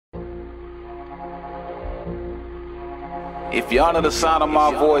If you're under the sound of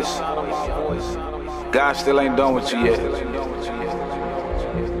my voice, God still ain't done with you yet.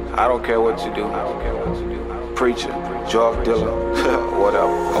 I don't care what you do. Preacher, drug dealer,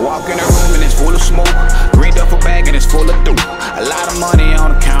 whatever. I walk in a room and it's full of smoke. Green duffel bag and it's full of dope. A lot of money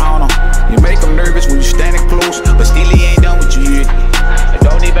on the counter. You make them nervous when you standing close, but still he ain't done with you yet. It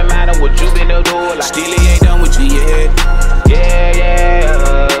don't even matter what you been to do, like still he ain't done with you yet. Yeah,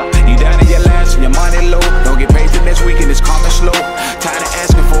 yeah. You down in your last and your money low. Don't get paid till next week and it's coming slow. Tired of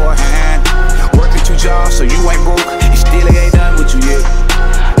asking for a hand. Working 2 jobs so you ain't broke. He still ain't done with you yet.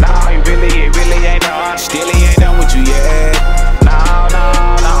 Nah, he really ain't done. Still he ain't done with you yet. No.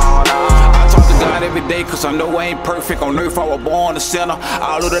 I talk to God every day cause I know I ain't perfect. On earth I was born a sinner.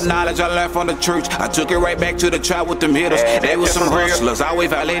 All of the knowledge I learned from the church, I took it right back to the trap with them hitters. They was some hustlers, always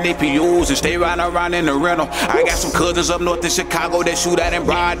violating their POs and stay riding around in the rental. I got some cousins up north in Chicago that shoot out in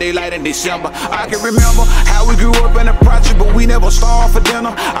broad daylight in December. I can remember how we grew up in the project, but we never starved for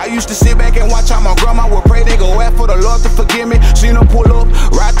dinner. I used to sit back and watch how my grandma would pray. They go ask for the Lord to forgive me. Seen them pull up,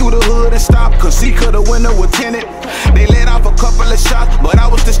 ride through the hood and stop, cause see cause the window was tinted. They let off a couple of shots, but I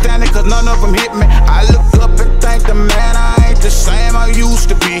was still standing cause none of them hit me. I looked up and thanked the man I ain't the same I used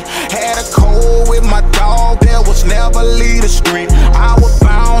to be. Had a cold with my dog, there was never lead a street. I was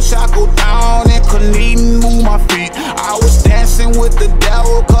bound, shackled down and couldn't even move my feet. I was dancing with the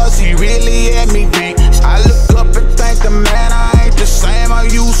devil cause he really had me beat. I looked up and thanked the man I ain't the same I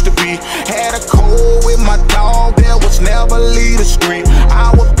used to be. Had a cold with my dog, there was never lead a street.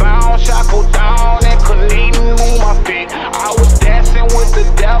 I was bound, shackled down and couldn't even move my feet. I was dancing with the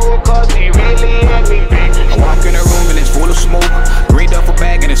devil cause he really had me beat. I walk in a room and it's full of smoke. Green duffel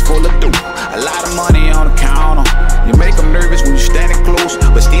bag and it's full of dope. A lot of money on the counter. You make them nervous when you standing close,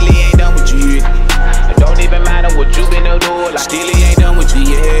 but still he ain't done with you yet. It don't even matter what you been to do, like still he ain't done with you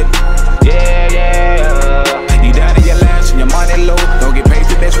yet. Yeah, yeah. You down in your last and your money low. Don't get paid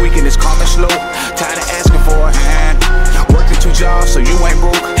till next week and it's coming slow. Tired of asking for a hand. Working 2 jobs so you ain't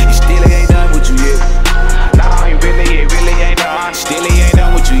broke. He still ain't done with you yet. Nah, he really ain't done. Still he ain't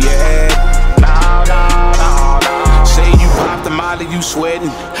done with you yet. No. Say you popped the molly, you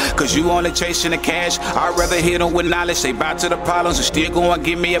sweating cause you only chasing the cash. I'd rather hit them with knowledge, say bye to the problems and still go and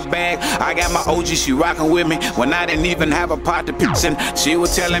give me a bag. I got my OG, she rockin' with me when I didn't even have a pot to pitch in. She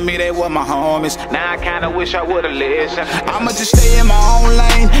was telling me they were my homies. Now I kinda wish I would've listened. I'ma just stay in my own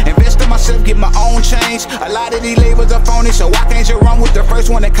lane, invest in myself, get my own change. A lot of these labels are phony, so why can't you run with the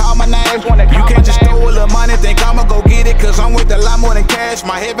first one that call my name? You can't just throw a little money, think I'ma go get it, cause I'm worth a lot more than cash.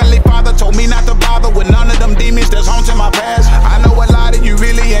 My heavenly father told me not to bother with none of them demons that's haunting my past. I know a lot of you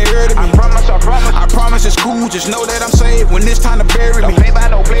really ain't heard of me. I promise it's cool, just know that I'm saved when it's time to bury me. Don't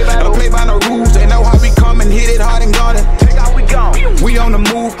play by no rules, they know how we come and hit it hard and gone. Take out, we gone. We on the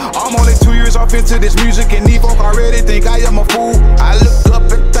move, I'm only 2 years off into this music and these folk already think I am a fool. I look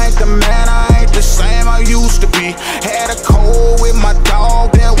up and thank the man I ain't the same I used to be. Had a cold with my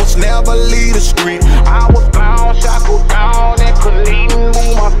dog, there was never lead a street.